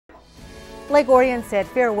Lake Orion said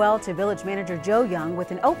farewell to village manager Joe Young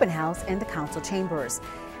with an open house in the council chambers.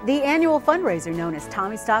 The annual fundraiser known as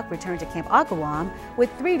Tommystock returned to Camp Agawam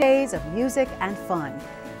with 3 days of music and fun.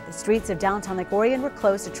 The streets of downtown Lake Orion were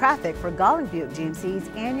closed to traffic for Golling GMC's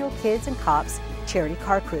annual Kids and Cops Charity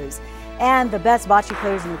Car Cruise. And the best bocce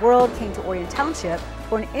players in the world came to Orion Township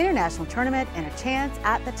for an international tournament and a chance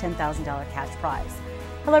at the $10,000 cash prize.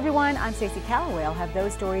 Hello everyone, I'm Stacy Calloway. I'll have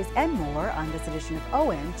those stories and more on this edition of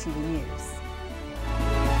ONTV News.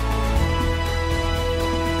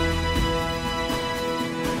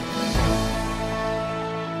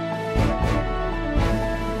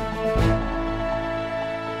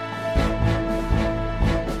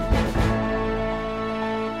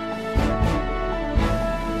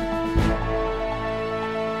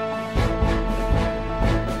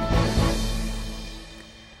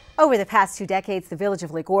 Over the past 2 decades, the village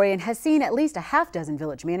of Lake Orion has seen at least a half-dozen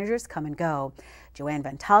village managers come and go. Joanne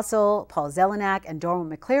Van Tassel, Paul Zelenak, and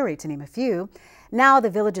Darwin McCleary, to name a few. Now the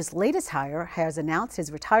village's latest hire has announced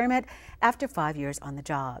his retirement after 5 years on the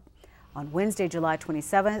job. On Wednesday, July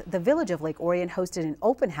 27th, the village of Lake Orion hosted an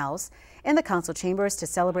open house in the council chambers to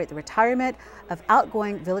celebrate the retirement of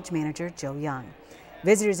outgoing village manager Joe Young.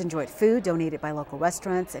 Visitors enjoyed food donated by local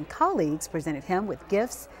restaurants, and colleagues presented him with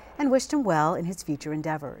gifts and wished him well in his future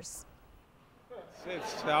endeavors.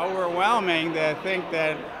 It's overwhelming to think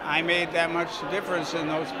that I made that much difference in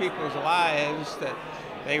those people's lives, that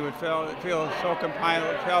they would feel so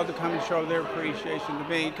compelled to come and show their appreciation to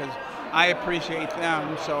me, because I appreciate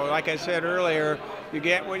them. So like I said earlier, you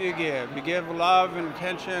get what you give. You give love and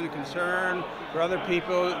attention and concern for other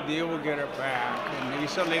people, you will get it back. And we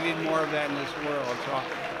certainly need more of that in this world. So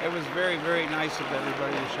it was very, very nice of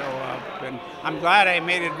everybody to show up. And I'm glad I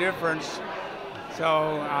made a difference. So,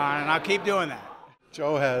 and I'll keep doing that.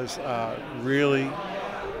 Joe has really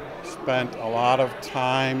spent a lot of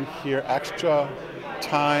time here, extra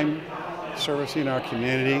time servicing our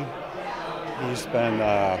community. He's been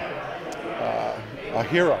a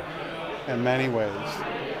hero in many ways,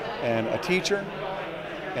 and a teacher,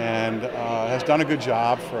 and has done a good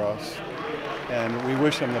job for us. And we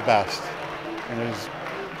wish him the best in his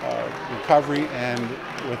recovery and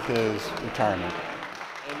with his retirement.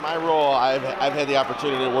 In my role, I've had the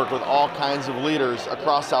opportunity to work with all kinds of leaders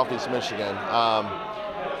across Southeast Michigan,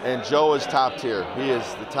 and Joe is top tier. He is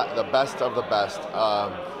the best of the best.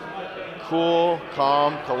 Cool,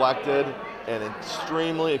 calm, collected, and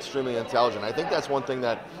extremely, extremely intelligent. I think that's one thing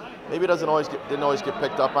that maybe didn't always get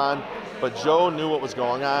picked up on, but Joe knew what was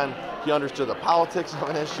going on. He understood the politics of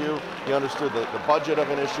an issue. He understood the budget of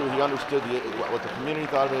an issue. He understood what the community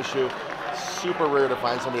thought of an issue. Super rare to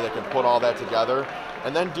find somebody that can put all that together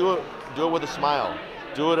and then do it with a smile.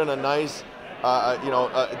 Do it in a nice,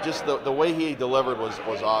 just the way he delivered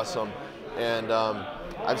was awesome. And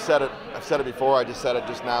I've said it before. I just said it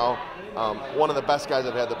just now. One of the best guys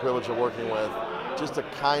I've had the privilege of working with. Just a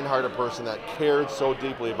kind-hearted person that cared so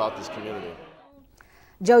deeply about this community.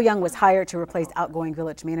 Joe Young was hired to replace outgoing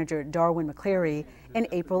village manager Darwin McCleary in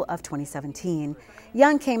April of 2017.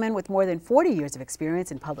 Young came in with more than 40 years of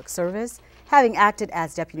experience in public service, having acted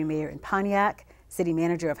as deputy mayor in Pontiac, city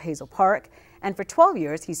manager of Hazel Park, and for 12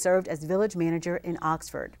 years he served as village manager in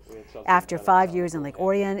Oxford. After 5 years in Lake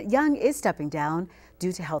Orion, Young is stepping down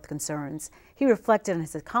due to health concerns. He reflected on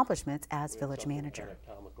his accomplishments as village manager.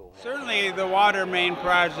 Certainly the water main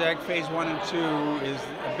project, phase 1 and 2, is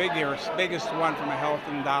the biggest one from a health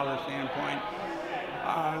and dollar standpoint.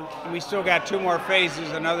 We still got 2 more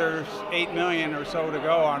phases, another $8 million or so to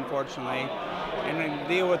go, unfortunately, and then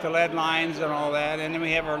deal with the lead lines and all that. And then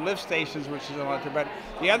we have our lift stations, which is a lot. But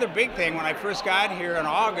the other big thing, when I first got here in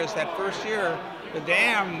August, that first year, the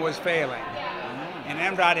dam was failing. And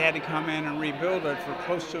MDOT had to come in and rebuild it for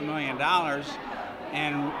close to $1 million.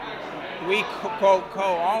 And we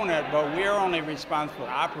co-own it, but we're only responsible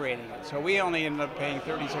for operating it. So we only ended up paying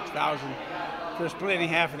 $36,000 for splitting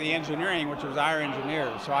half of the engineering, which was our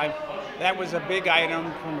engineers. So that was a big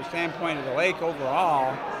item from a standpoint of the lake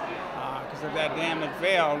overall, because if that dam had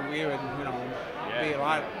failed, we would, be a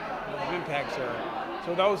lot of impacts there.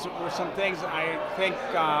 So those were some things I think,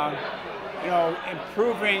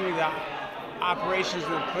 improving the operations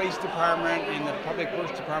of the police department and the public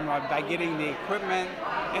works department by getting the equipment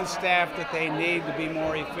and staff that they need to be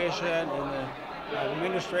more efficient, and the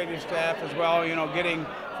administrative staff as well, getting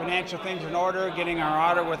financial things in order, getting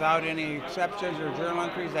our audit without any exceptions or journal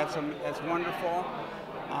entries, that's wonderful.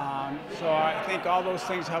 So I think all those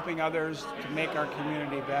things helping others to make our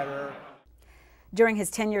community better. During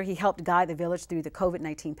his tenure, he helped guide the village through the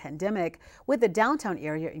COVID-19 pandemic, with the downtown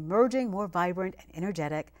area emerging more vibrant and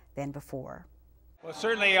energetic than before. Well,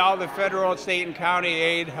 certainly all the federal, state, and county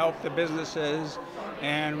aid helped the businesses,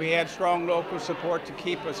 and we had strong local support to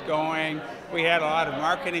keep us going. We had a lot of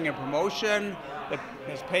marketing and promotion that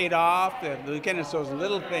has paid off. Again, it's those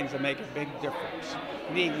little things that make a big difference.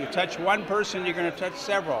 You touch one person, you're going to touch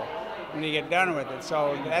several when you get done with it.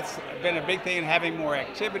 So that's been a big thing, in having more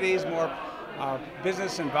activities, more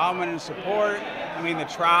business involvement and support. I mean, the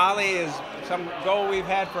trolley is some goal we've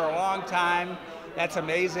had for a long time. That's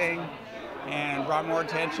amazing, and brought more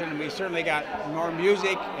attention. We certainly got more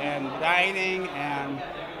music and dining and,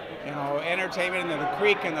 you know, entertainment in the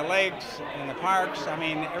creek and the lakes and the parks. I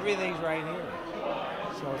mean, everything's right here.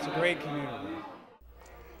 So it's a great community.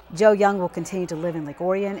 Joe Young will continue to live in Lake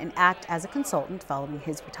Orion and act as a consultant following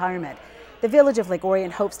his retirement. The Village of Lake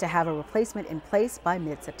Orion hopes to have a replacement in place by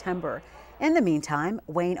mid-September. In the meantime,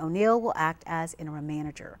 Wayne O'Neill will act as interim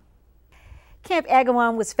manager. Camp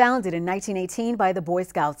Agawam was founded in 1918 by the Boy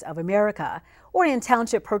Scouts of America. Orion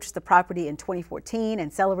Township purchased the property in 2014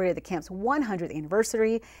 and celebrated the camp's 100th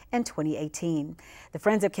anniversary in 2018. The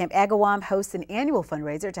Friends of Camp Agawam hosts an annual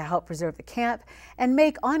fundraiser to help preserve the camp and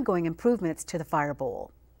make ongoing improvements to the Fire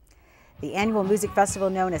Bowl. The annual music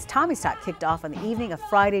festival known as Tommystock kicked off on the evening of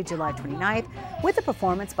Friday, July 29th with a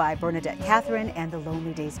performance by Bernadette Catherine and the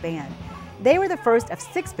Lonely Days Band. They were the first of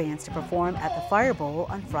 6 bands to perform at the Fire Bowl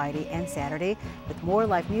on Friday and Saturday, with more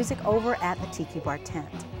live music over at the Tiki Bar tent.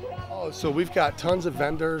 So we've got tons of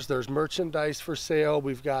vendors, there's merchandise for sale,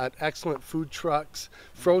 we've got excellent food trucks,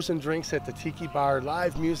 frozen drinks at the Tiki Bar,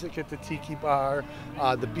 live music at the Tiki Bar,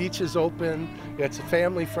 the beach is open, it's a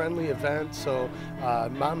family-friendly event, so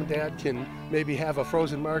mom and dad can maybe have a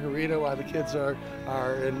frozen margarita while the kids are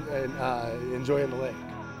enjoying the lake.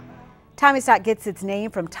 Tommystock gets its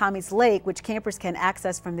name from Tommy's Lake, which campers can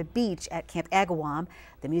access from the beach at Camp Agawam.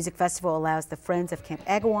 The music festival allows the Friends of Camp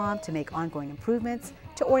Agawam to make ongoing improvements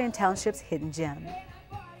to Orion Township's hidden gem.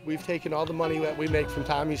 We've taken all the money that we make from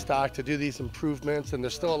Tommystock to do these improvements, and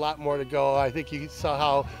there's still a lot more to go. I think you saw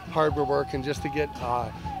how hard we're working just to get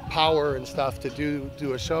power and stuff to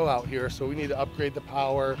do a show out here. So we need to upgrade the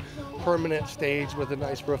power, permanent stage with a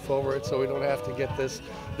nice roof over it so we don't have to get this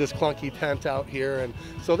clunky tent out here. And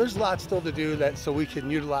so there's lots still to do so we can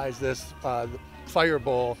utilize this Fire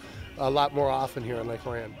Bowl a lot more often here in Lake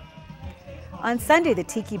Orion. On Sunday, the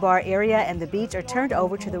Tiki Bar area and the beach are turned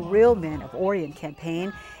over to the Real Men of Orion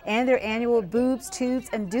campaign and their annual Boobs, Tubes,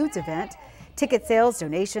 and Dudes event. Ticket sales,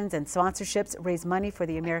 donations, and sponsorships raise money for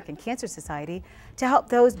the American Cancer Society to help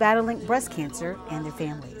those battling breast cancer and their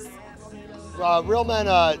families. Real Men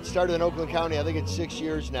started in Oakland County, I think it's 6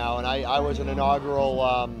 years now, and I was an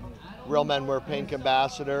inaugural Real Men Wear Pink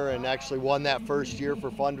ambassador and actually won that first year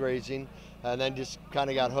for fundraising, and then just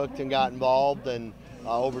kind of got hooked and got involved, and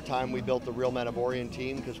over time we built the Real Men of Orion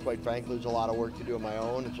team because quite frankly there's a lot of work to do on my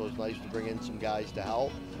own, and so it's nice to bring in some guys to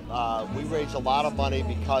help. We raised a lot of money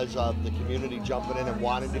because of the community jumping in and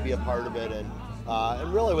wanting to be a part of it, and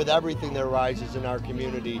really with everything that arises in our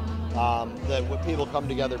community, that when people come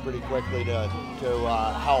together pretty quickly to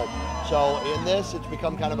help. So in this, it's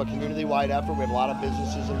become kind of a community-wide effort. We have a lot of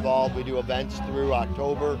businesses involved. We do events through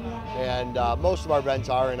October, and most of our events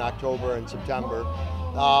are in October and September.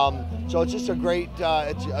 So it's just a great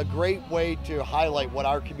way to highlight what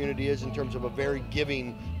our community is in terms of a very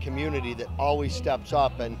giving community that always steps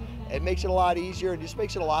up, and it makes it a lot easier and just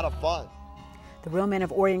makes it a lot of fun. The Real Men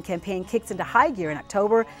of Orion campaign kicks into high gear in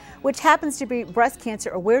October, which happens to be Breast Cancer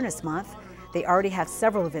Awareness Month. They already have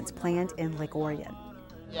several events planned in Lake Orion.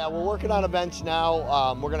 Yeah, we're working on events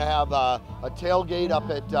now. We're going to have a tailgate up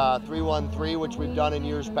at 313, which we've done in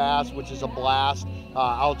years past, which is a blast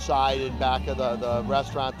outside and back of the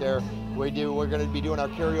restaurant there. We're going to be doing our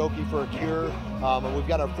karaoke for a cure, and we've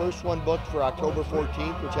got our first one booked for October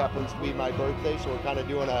 14th, which happens to be my birthday. So we're kind of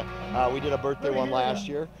doing we did a birthday one last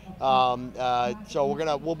year.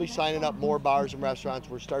 So we'll be signing up more bars and restaurants.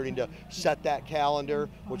 We're starting to set that calendar,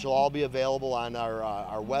 which will all be available on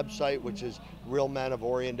our website, which is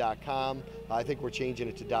realmenoforion.com. I think we're changing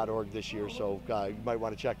it to .org this year, so you might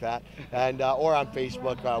want to check that. And or on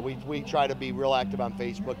Facebook. We try to be real active on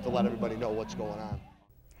Facebook to let everybody know what's going on.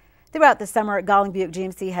 Throughout the summer, Golling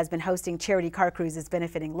GMC has been hosting charity car cruises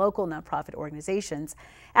benefiting local nonprofit organizations.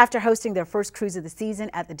 After hosting their first cruise of the season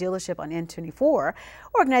at the dealership on N24,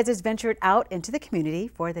 organizers ventured out into the community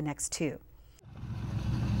for the next 2.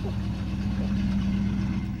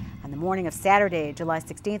 On the morning of Saturday, July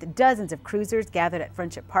 16th, dozens of cruisers gathered at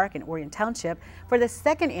Friendship Park in Orion Township for the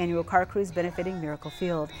 2nd annual car cruise benefiting Miracle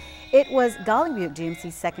Field. It was Golling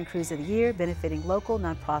GMC's 2nd cruise of the year benefiting local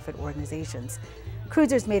nonprofit organizations.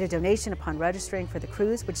 Cruisers made a donation upon registering for the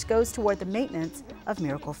cruise, which goes toward the maintenance of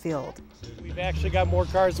Miracle Field. We've actually got more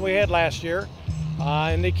cars than we had last year,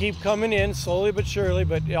 And they keep coming in slowly but surely,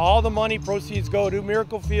 but all the money proceeds go to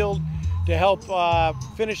Miracle Field to help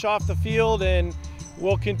finish off the field, and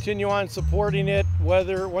we'll continue on supporting it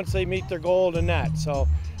whether once they meet their goal or not. So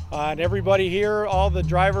and everybody here, all the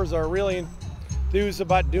drivers are really enthused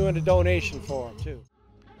about doing a donation for them too.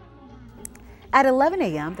 At 11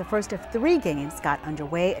 a.m., the first of 3 games got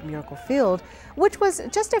underway at Miracle Field, which was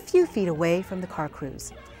just a few feet away from the car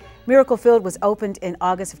cruise. Miracle Field was opened in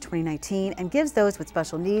August of 2019 and gives those with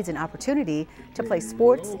special needs an opportunity to play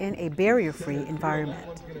sports in a barrier-free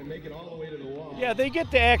environment. Yeah, they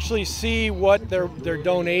get to actually see what their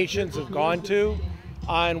donations have gone to,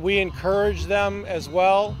 and we encourage them as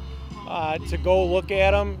well to go look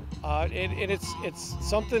at them. And it's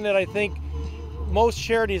something that I think most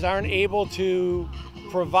charities aren't able to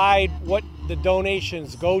provide what the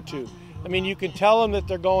donations go to. I mean, you can tell them that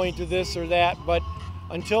they're going to this or that, but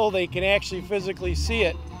until they can actually physically see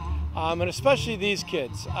it, and especially these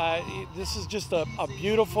kids. This is just a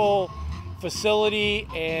beautiful facility,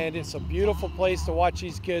 and it's a beautiful place to watch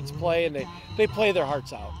these kids play, and they play their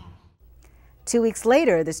hearts out. 2 weeks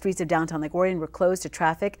later, the streets of downtown Lake Orion were closed to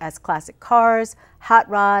traffic as classic cars, hot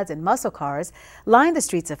rods, and muscle cars lined the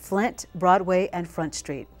streets of Flint, Broadway, and Front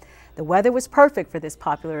Street. The weather was perfect for this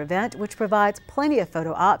popular event, which provides plenty of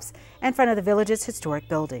photo ops in front of the village's historic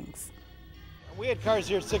buildings. We had cars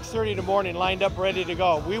here at 6:30 in the morning lined up ready to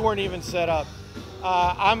go. We weren't even set up.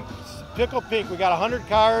 I'm pickle pink. We got 100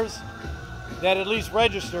 cars that at least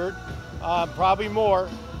registered, probably more,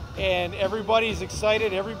 and everybody's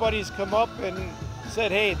excited. Everybody's come up and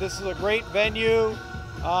said, hey, this is a great venue,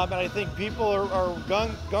 and I think people are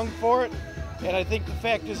gung for it. And I think the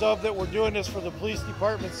fact is that we're doing this for the police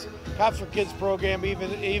department's Cops for Kids program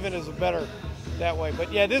even is better that way.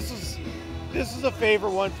 But yeah, this is a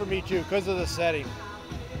favorite one for me too because of the setting.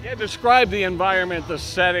 Yeah, describe the environment, the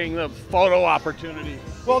setting, the photo opportunity.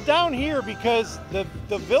 Well, down here, because the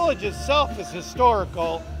village itself is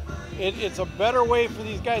historical, it's a better way for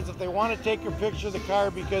these guys if they want to take a picture of the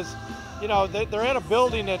car, because you know they're in a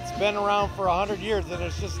building that's been around for 100 years, and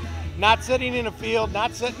it's just not sitting in a field,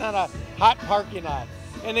 not sitting on a hot parking lot.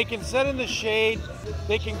 And they can sit in the shade,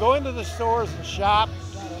 they can go into the stores and shop,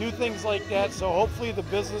 do things like that. So hopefully the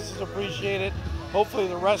businesses appreciate it. Hopefully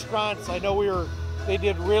the restaurants, I know they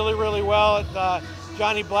did really, really well at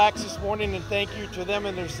Johnny Black's this morning, and thank you to them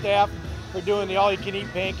and their staff for doing the all-you-can-eat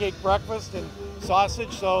pancake breakfast and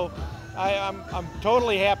sausage. So I'm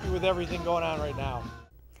totally happy with everything going on right now.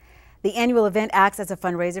 The annual event acts as a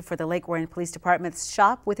fundraiser for the Lake Orion Police Department's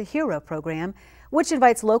Shop with a Hero program, which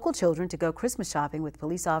invites local children to go Christmas shopping with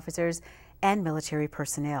police officers and military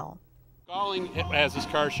personnel. Golling has this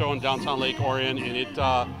car show in downtown Lake Orion, and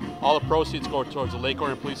all the proceeds go towards the Lake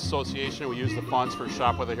Orion Police Association. We use the funds for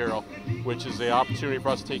Shop with a Hero, which is the opportunity for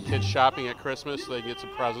us to take kids shopping at Christmas so they can get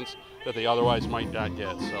some presents that they otherwise might not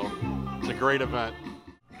get. So it's a great event.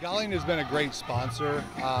 Golling has been a great sponsor.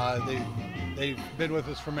 They've been with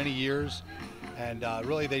us for many years, and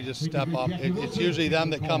really they just step up. It's usually them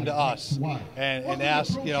that come to us and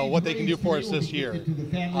ask, you know, what they can do for us this year.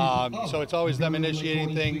 So it's always them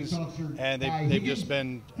initiating things, and they've just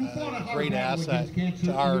been a great asset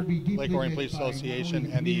to our Lake Orion Police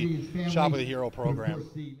Association and the Shop with a Hero program.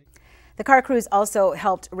 The car cruise also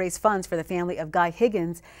helped raise funds for the family of Guy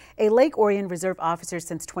Higgins, a Lake Orion Reserve officer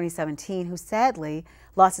since 2017, who sadly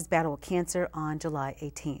lost his battle with cancer on July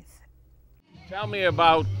 18th. Tell me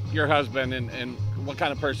about your husband and what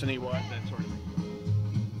kind of person he was, that sort of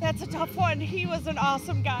thing. That's a tough one. He was an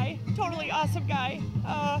awesome guy, totally awesome guy.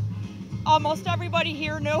 Almost everybody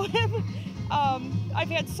here knew him. I've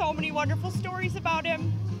had so many wonderful stories about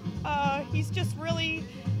him. He's just really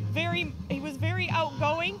he was very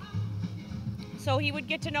outgoing, so he would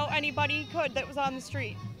get to know anybody he could that was on the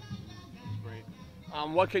street. Great.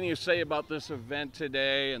 What can you say about this event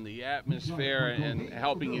today and the atmosphere and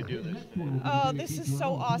helping you do this? This is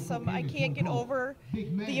so awesome. I can't get over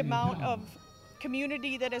the amount of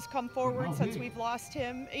community that has come forward since we've lost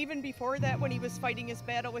him. Even before that, when he was fighting his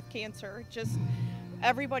battle with cancer, just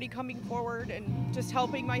everybody coming forward and just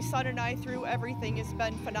helping my son and I through everything has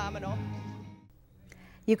been phenomenal.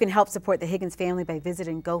 You can help support the Higgins family by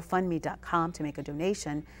visiting GoFundMe.com to make a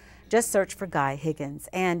donation. Just search for Guy Higgins,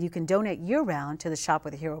 and you can donate year-round to the Shop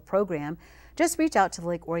with a Hero program. Just reach out to the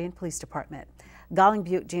Lake Orion Police Department. Golling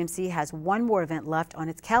Butte GMC has one more event left on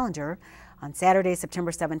its calendar. On Saturday,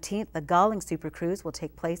 September 17th, the Golling Super Cruise will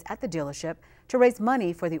take place at the dealership to raise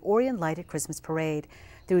money for the Orion Lighted Christmas Parade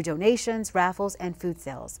through donations, raffles, and food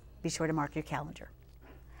sales. Be sure to mark your calendar.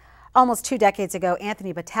 Almost 2 decades ago,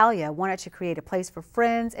 Anthony Battaglia wanted to create a place for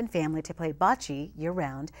friends and family to play bocce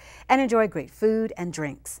year-round and enjoy great food and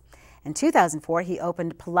drinks. In 2004, he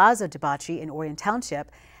opened Palazzo de Bocce in Orion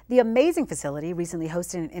Township. The amazing facility recently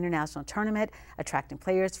hosted an international tournament, attracting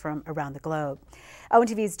players from around the globe.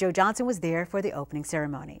 ONTV's Joe Johnson was there for the opening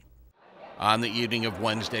ceremony. On the evening of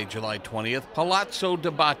Wednesday, July 20th, Palazzo de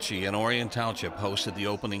Bocce in Orion Township hosted the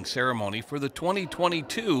opening ceremony for the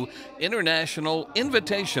 2022 International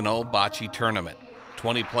Invitational Bocce Tournament.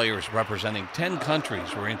 20 players representing 10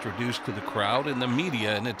 countries were introduced to the crowd and the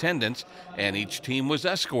media in attendance, and each team was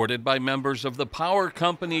escorted by members of the Power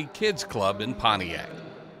Company Kids Club in Pontiac.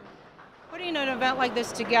 Putting an event like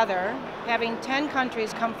this together, having 10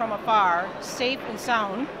 countries come from afar, safe and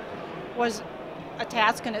sound, was a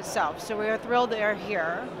task in itself, so we are thrilled they're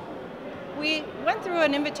here. We went through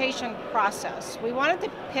an invitation process. We wanted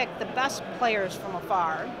to pick the best players from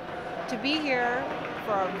afar to be here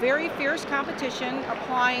for a very fierce competition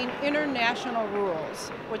applying international rules,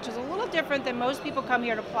 which is a little different than most people come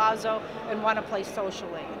here to Palazzo and want to play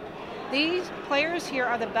socially. These players here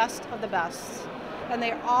are the best of the best, and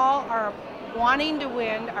they all are wanting to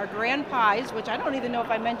win our grand prize, which I don't even know if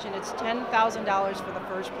I mentioned, it's $10,000 for the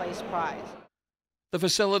first place prize. The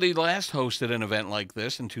facility last hosted an event like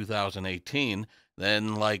this in 2018.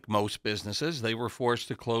 Then, like most businesses, they were forced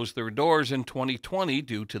to close their doors in 2020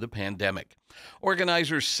 due to the pandemic.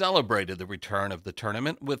 Organizers celebrated the return of the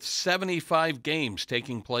tournament with 75 games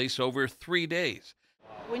taking place over 3 days.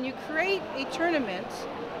 When you create a tournament,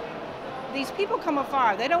 these people come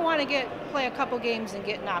afar. They don't want to play a couple games and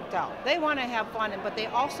get knocked out. They want to have fun, but they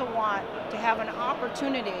also want to have an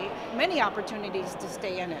opportunity, many opportunities to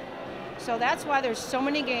stay in it. So that's why there's so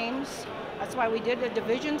many games. That's why we did a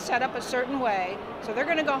division set up a certain way. So they're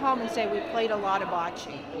going to go home and say we played a lot of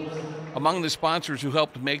bocce. Among the sponsors who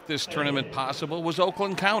helped make this tournament possible was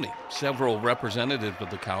Oakland County. Several representatives of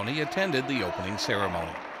the county attended the opening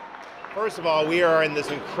ceremony. First of all, we are in this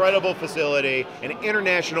incredible facility, an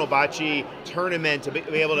international bocce tournament to be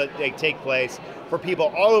able to take place for people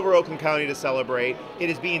all over Oakland County to celebrate. It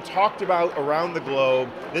is being talked about around the globe.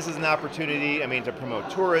 This is an opportunity, to promote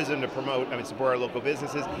tourism, to support our local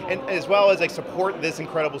businesses, and as well as support this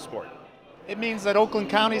incredible sport. It means that Oakland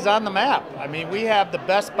County's on the map. We have the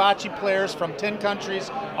best bocce players from 10 countries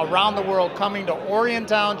around the world coming to Orion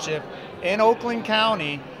Township in Oakland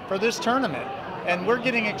County for this tournament. And we're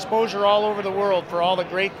getting exposure all over the world for all the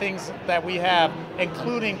great things that we have,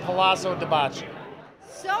 including Palazzo de Bocce.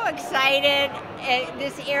 So excited.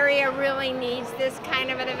 This area really needs this kind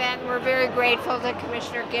of an event. We're very grateful to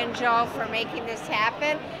Commissioner Ginjo for making this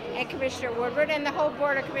happen, and Commissioner Woodward and the whole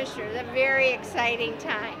Board of Commissioners. A very exciting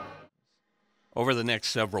time. Over the next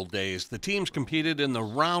several days, the teams competed in the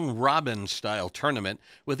round-robin style tournament,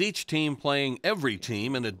 with each team playing every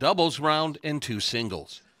team in a doubles round and 2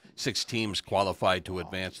 singles. 6 teams qualified to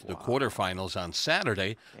advance to the quarterfinals on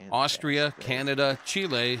Saturday: Austria, Canada,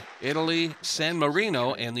 Chile, Italy, San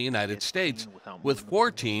Marino, and the United States, with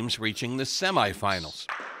 4 teams reaching the semifinals.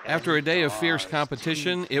 After a day of fierce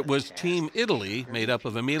competition, it was Team Italy, made up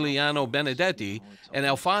of Emiliano Benedetti and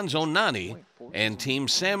Alfonso Nani, and Team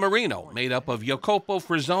San Marino, made up of Jacopo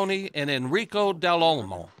Frizzoni and Enrico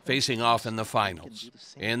Dall'Olmo, facing off in the finals.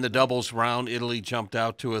 In the doubles round, Italy jumped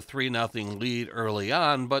out to a 3-0 lead early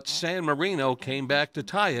on, but San Marino came back to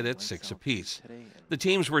tie it at 6 apiece. The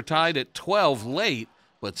teams were tied at 12 late,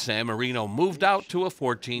 but San Marino moved out to a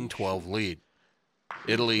 14-12 lead.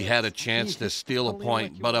 Italy had a chance to steal a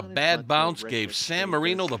point, but a bad bounce gave San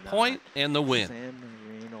Marino the point and the win.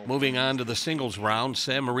 Moving on to the singles round,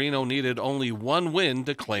 San Marino needed only 1 win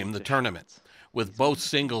to claim the tournament. With both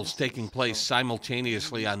singles taking place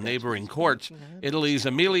simultaneously on neighboring courts, Italy's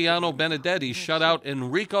Emiliano Benedetti shut out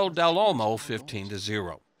Enrico Dall'Olmo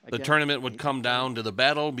 15-0. The tournament would come down to the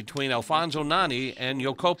battle between Alfonso Nani and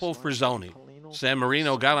Jacopo Frizzoni. San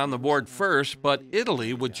Marino got on the board first, but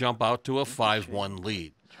Italy would jump out to a 5-1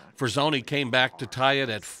 lead. Frizzoni came back to tie it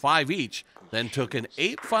at 5 each, then took an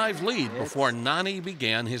 8-5 lead before Nani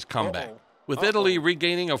began his comeback. With Italy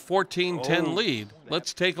regaining a 14-10 lead,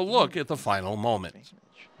 let's take a look at the final moments.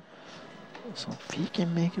 So if he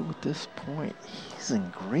can make it with this point, he's in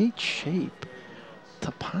great shape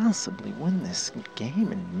to possibly win this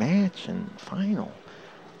game and match and final.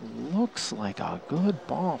 Looks like a good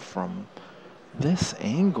ball from this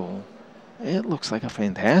angle. It looks like a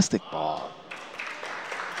fantastic ball.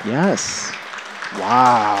 Yes.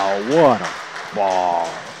 Wow, what a ball.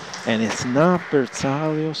 And it's not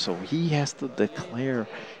Bersaglio, so he has to declare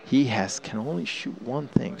he can only shoot one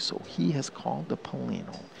thing, so he has called the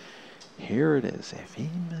Polino. Here it is. If he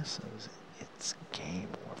misses, it's game.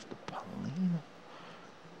 Or if the Polino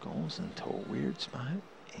goes into a weird spot,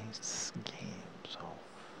 it's game. So,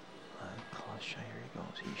 here he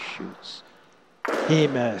goes. He shoots. He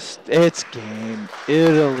missed. It's game.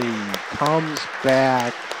 Italy comes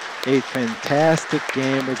back. A fantastic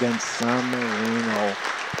game against San Marino.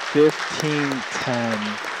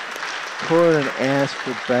 15-10. Couldn't ask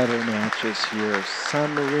for better matches here.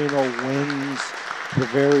 San Marino wins the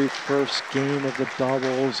very first game of the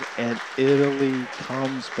doubles, and Italy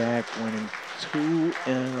comes back winning 2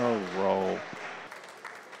 in a row.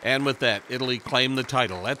 And with that, Italy claimed the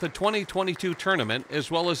title at the 2022 tournament, as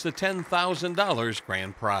well as the $10,000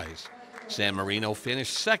 grand prize. San Marino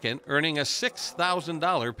finished second, earning a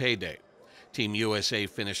 $6,000 payday. Team USA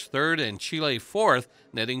finished third and Chile fourth,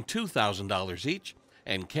 netting $2,000 each.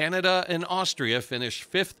 And Canada and Austria finished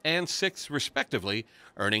fifth and sixth, respectively,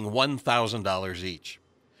 earning $1,000 each.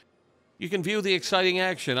 You can view the exciting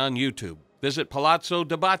action on YouTube. Visit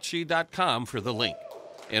PalazzoDeBocce.com for the link.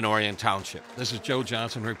 In Orion Township, this is Joe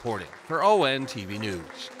Johnson reporting for ONTV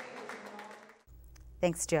News.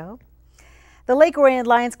 Thanks, Joe. The Lake Orion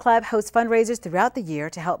Lions Club hosts fundraisers throughout the year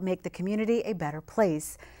to help make the community a better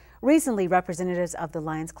place. Recently, representatives of the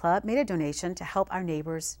Lions Club made a donation to help our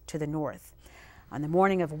neighbors to the north. On the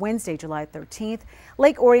morning of Wednesday, July 13th,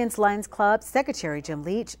 Lake Orion's Lions Club Secretary Jim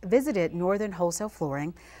Leach visited Northern Wholesale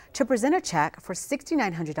Flooring to present a check for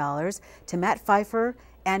 $6,900 to Matt Pfeiffer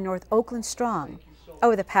and North Oakland Strong.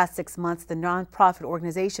 Over the past 6 months, the nonprofit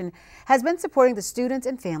organization has been supporting the students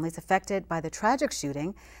and families affected by the tragic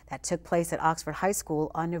shooting that took place at Oxford High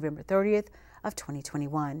School on November 30th of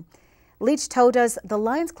 2021. Leach told us the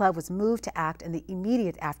Lions Club was moved to act in the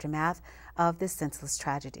immediate aftermath of this senseless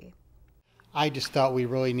tragedy. I just thought we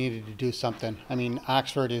really needed to do something. I mean,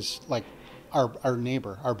 Oxford is like our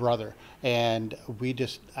neighbor, our brother, and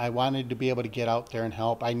I wanted to be able to get out there and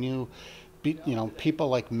help. I knew, people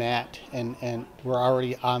like Matt and were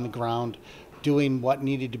already on the ground doing what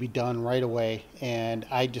needed to be done right away, and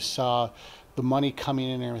I just saw the money coming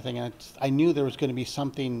in and everything, and I knew there was going to be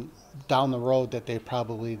something down the road that they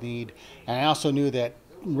probably need. And I also knew that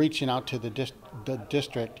reaching out to the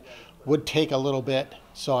district would take a little bit,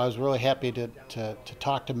 so I was really happy to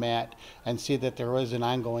talk to Matt and see that there was an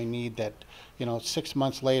ongoing need that, 6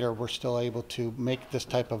 months later we're still able to make this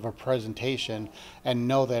type of a presentation and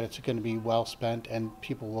know that it's going to be well spent and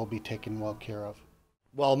people will be taken well care of.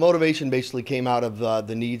 Well, motivation basically came out of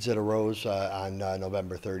the needs that arose on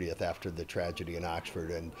November 30th after the tragedy in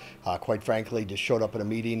Oxford, and quite frankly just showed up at a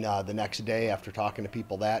meeting the next day after talking to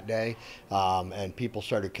people that day, and people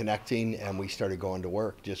started connecting and we started going to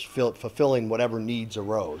work, just fulfilling whatever needs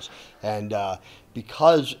arose. And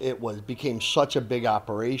because it became such a big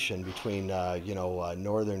operation between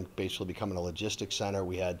Northern basically becoming a logistics center,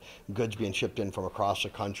 we had goods being shipped in from across the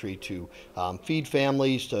country to feed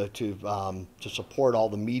families, to support all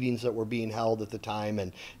the meetings that were being held at the time,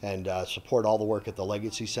 and support all the work at the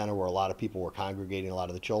Legacy Center where a lot of people were congregating, a lot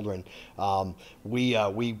of the children.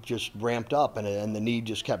 We just ramped up, and the need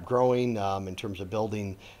just kept growing in terms of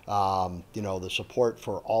building the support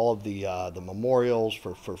for all of the memorials,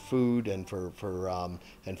 for food, and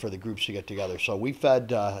for the groups to get together. So we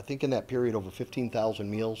fed, I think in that period, over 15,000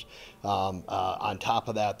 meals. On top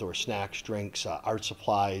of that, there were snacks, drinks, art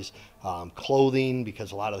supplies, clothing,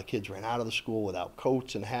 because a lot of the kids ran out of the school without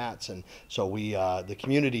coats and hats, and so the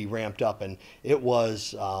community ramped up, and it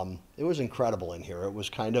was incredible in here. It was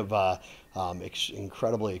kind of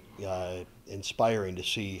incredibly inspiring to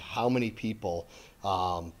see how many people,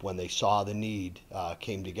 when they saw the need,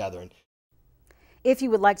 came together. If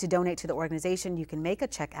you would like to donate to the organization, you can make a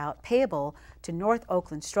check out payable to North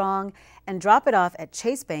Oakland Strong and drop it off at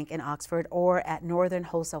Chase Bank in Oxford or at Northern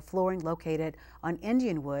Wholesale Flooring located on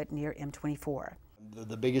Indianwood near M24.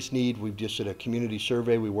 The biggest need, we've just did a community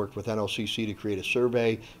survey. We worked with NLCC to create a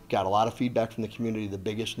survey, got a lot of feedback from the community. The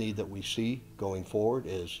biggest need that we see going forward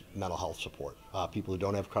is mental health support. People who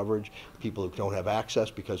don't have coverage, people who don't have access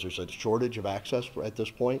because there's a shortage of access at this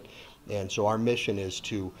point. And so our mission is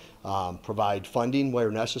to provide funding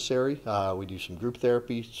where necessary. We do some group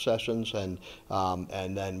therapy sessions, and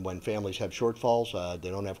then when families have shortfalls, they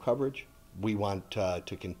don't have coverage, we want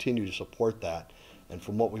to continue to support that. And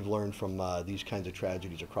from what we've learned from these kinds of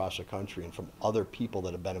tragedies across the country, and from other people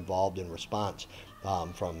that have been involved in response,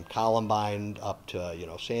 from Columbine up to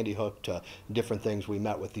Sandy Hook to different things, we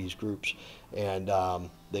met with these groups, and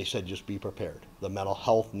they said just be prepared. The mental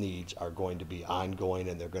health needs are going to be ongoing,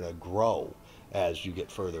 and they're going to grow as you get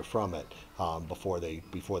further from it before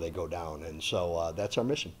they go down. And so that's our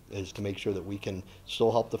mission, is to make sure that we can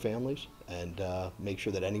still help the families, and make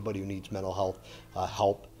sure that anybody who needs mental health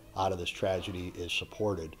help out of this tragedy is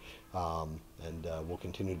supported, and we'll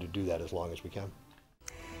continue to do that as long as we can.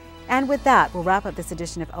 And with that, we'll wrap up this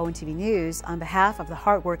edition of ONTV News. On behalf of the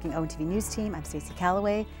hardworking ONTV News team, I'm Stacy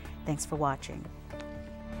Calloway. Thanks for watching.